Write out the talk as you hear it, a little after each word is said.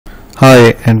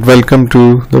Hi and welcome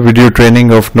to the video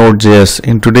training of Node.js.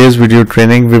 In today's video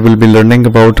training we will be learning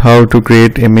about how to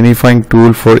create a minifying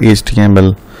tool for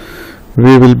HTML.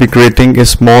 We will be creating a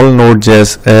small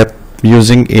Node.js app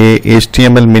using a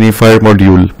HTML minifier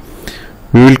module.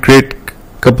 We will create a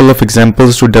couple of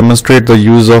examples to demonstrate the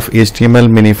use of HTML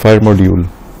minifier module.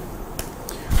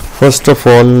 First of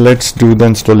all, let's do the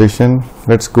installation.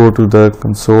 Let's go to the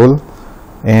console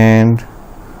and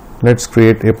let's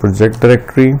create a project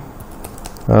directory.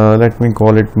 Let me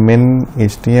call it min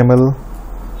HTML,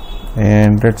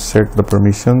 and let's set the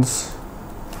permissions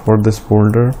for this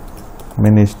folder,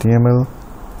 min HTML.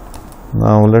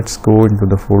 Now let's go into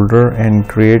the folder and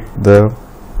create the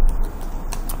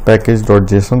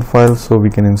package.json file so we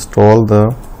can install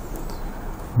the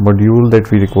module that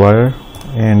we require.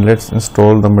 And let's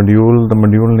install the module. The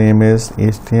module name is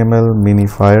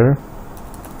html-minifier.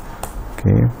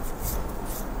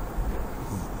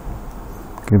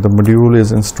 The module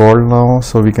is installed now,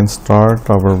 so we can start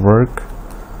our work.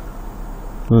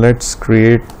 Let's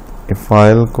create a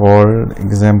file called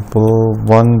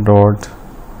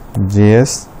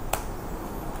example1.js,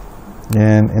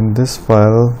 and in this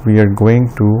file we are going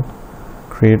to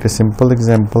create a simple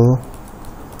example,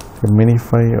 a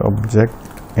minify object,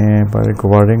 and by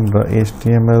requiring the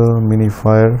HTML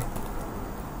minifier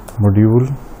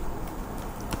module.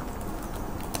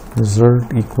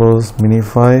 Result equals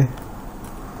minify,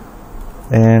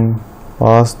 and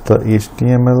pass the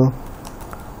HTML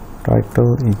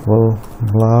title equal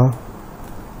blah,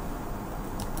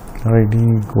 ID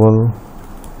equal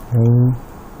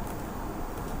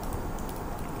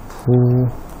who,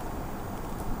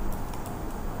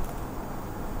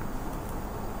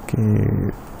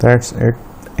 that's it.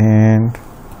 And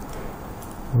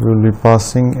we will be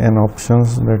passing an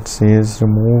options that says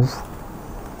remove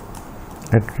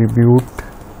attribute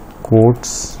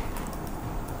quotes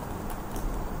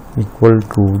equal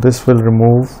to. This will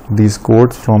remove these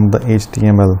quotes from the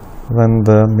HTML when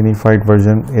the minified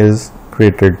version is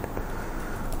created.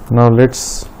 Now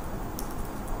let's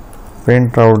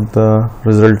print out the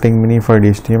resulting minified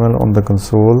HTML on the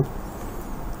console.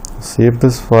 Save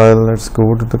this file. Let's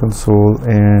go to the console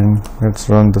and let's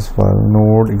run this file,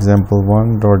 node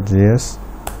example1.js.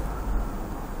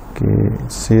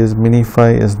 It says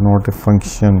minify is not a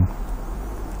function.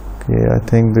 I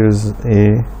think there is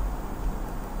a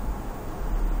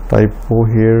typo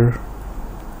here.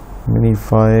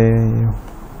 Minify.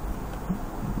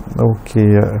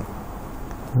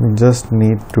 We just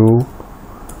need to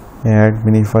add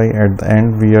minify at the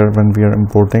end when we are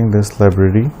importing this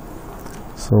library,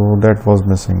 so that was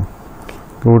missing.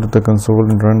 Go to the console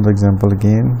and run the example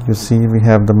again. You see we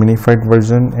have the minified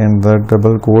version and the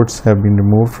double quotes have been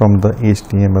removed from the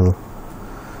HTML.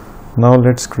 Now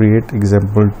let's create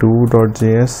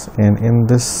example2.js, and in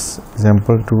this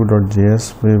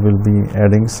example2.js we will be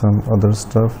adding some other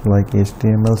stuff like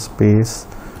HTML space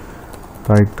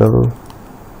title.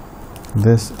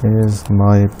 This is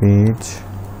my page,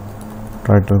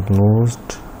 title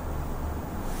closed,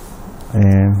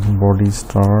 and body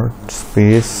start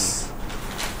space.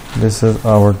 This is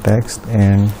our text,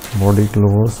 and body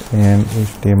close and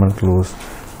HTML close.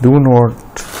 Do note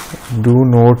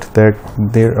that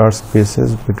there are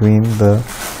spaces between the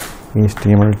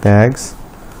HTML tags.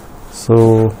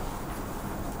 So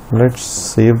let's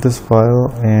save this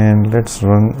file and let's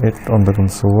run it on the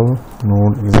console,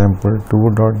 node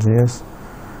example2.js,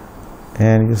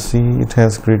 and you see it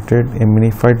has created a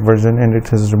minified version and it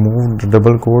has removed the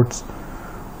double quotes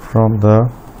from the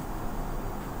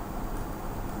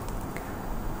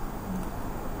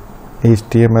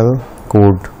HTML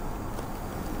code.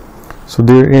 So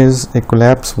there is a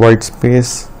collapse white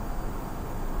space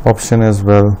option as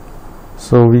well,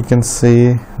 so we can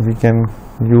say we can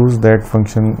use that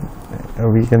function,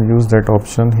 we can use that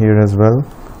option here as well.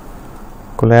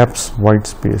 Collapse white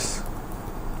space,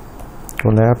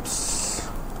 collapse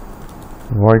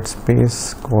white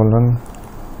space colon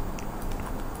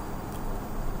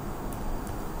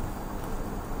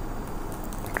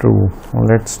true.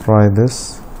 Let's try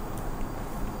this.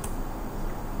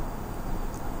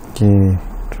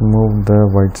 Remove the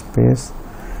white space,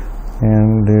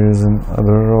 and there is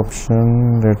another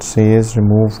option that says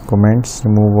remove comments,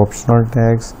 remove optional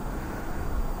tags,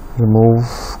 remove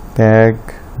tag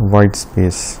white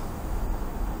space,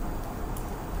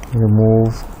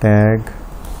 remove tag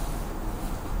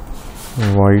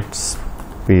white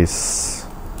space,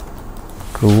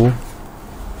 true.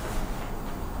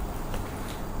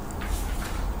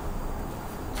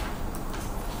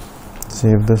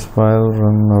 Save this file,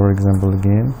 run our example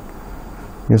again.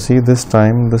 You see this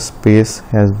time the space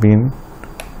has been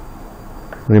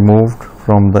removed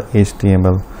from the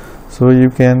HTML. So you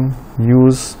can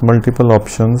use multiple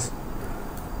options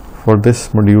for this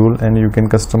module and you can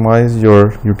customize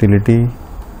your utility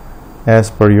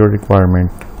as per your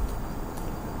requirement.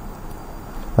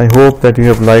 I hope that you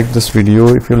have liked this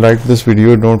video. If you liked this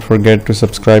video, don't forget to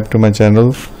subscribe to my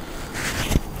channel.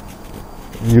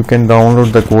 You can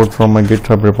download the code from my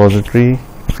GitHub repository.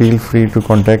 Feel free to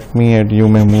contact me at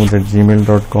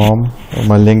umehmood@gmail.com or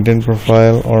my LinkedIn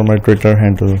profile or my Twitter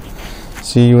handle.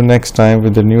 See you next time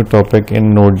with a new topic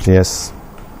in Node.js.